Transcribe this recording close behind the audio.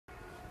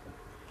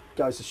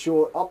goes the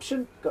short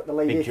option. Got the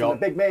lead Big here Jock. from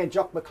the big man,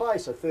 Jock McClay.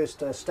 So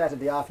first stat of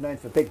the afternoon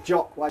for Big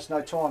Jock. Wastes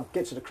no time,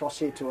 gets it across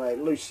here to a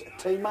loose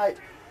teammate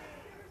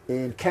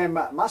in Cam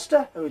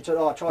Muster, who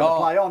tried to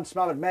play on.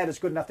 Smothered Matters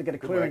good enough to get a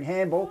clearing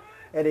handball.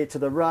 Out here to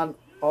the run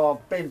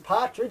of Ben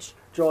Partridge.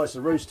 Drives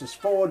the Roosters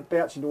forward,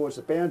 bouncing towards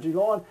the boundary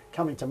line.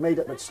 Coming to meet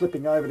it, but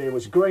slipping over there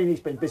was Green. He's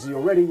been busy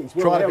already. He's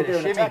tried a well bit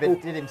of shimmy,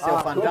 but did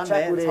himself undone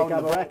there. Good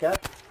tackle there, Gumeracha.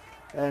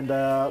 And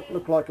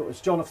looked like it was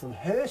Jonathan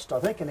Hurst, I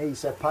think, and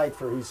he's paid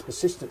for his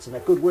persistence and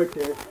that good work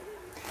there.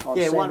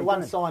 Yeah,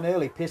 one sign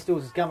early,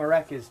 Pistols, is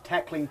Gumeracha's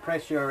tackling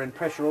pressure and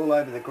pressure all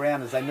over the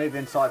ground as they move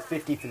inside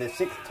 50 for the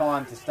 6th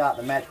time to start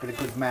the match, but a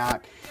good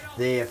mark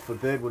there for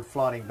Birdwood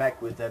flying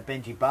back with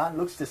Benji Barton.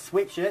 Looks to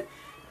switch it.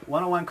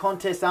 One-on-one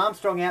contest,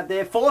 Armstrong out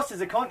there,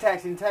 forces a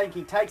contact intake,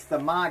 he takes the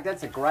mark.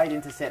 That's a great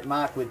intercept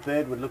mark with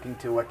Birdwood looking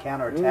to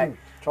counter-attack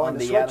on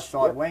the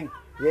outside wing.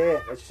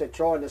 Yeah, as you said,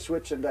 trying to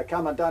switch and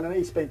come undone, and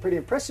he's been pretty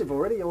impressive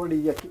already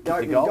kicked the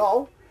opening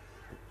goal.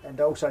 And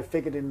also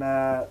figured in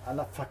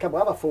a couple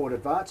other forward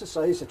advances,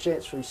 so here's a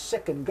chance for his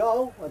 2nd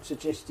goal. I'd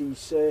suggest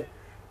he's,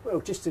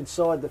 well, just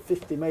inside the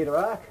 50-metre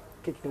arc,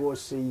 kicking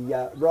towards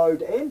the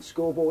road end,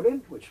 scoreboard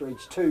end, which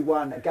reads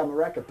 2-1.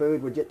 Gumeracha.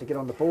 Birdwood yet to get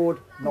on the board.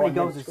 How many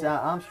goals has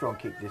Armstrong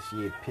kicked this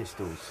year,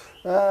 Pistols?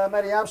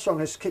 Matty Armstrong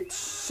has kicked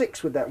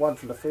 6 with that one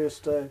from the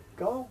first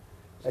goal.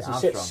 As he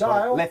sets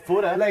sail, left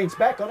footer, leans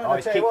back on it. Oh,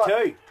 he's kicked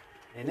 2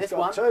 in this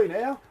one. 2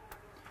 now.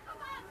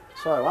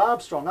 So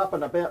Armstrong up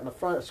and about in the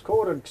first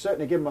quarter, and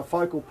certainly give him a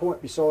focal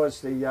point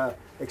besides the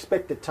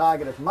expected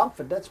target of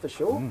Mumford, that's for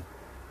sure.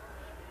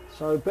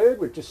 So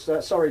Birdwood just,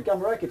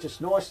 Gumeracha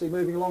just nicely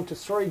moving along to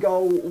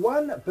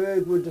 3-goal-1.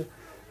 Birdwood,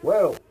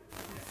 well,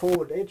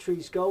 forward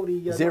entries,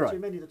 Goldie, 0. not too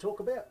many to talk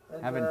about.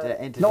 And, Haven't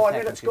entered 9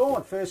 minutes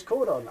gone, first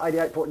quarter on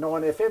 88.9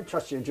 FM.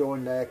 Trust you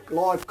enjoying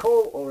live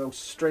call or else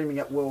streaming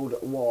it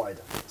worldwide.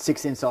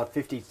 6 inside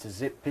 50 to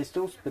zip,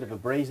 Pistols. Bit of a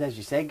breeze, as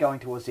you said, going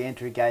towards the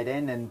entry gate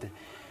end, and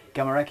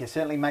Gumeracha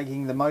certainly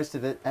making the most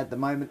of it at the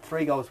moment.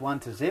 3 goals,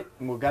 1 to zip,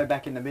 and we'll go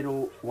back in the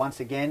middle once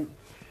again.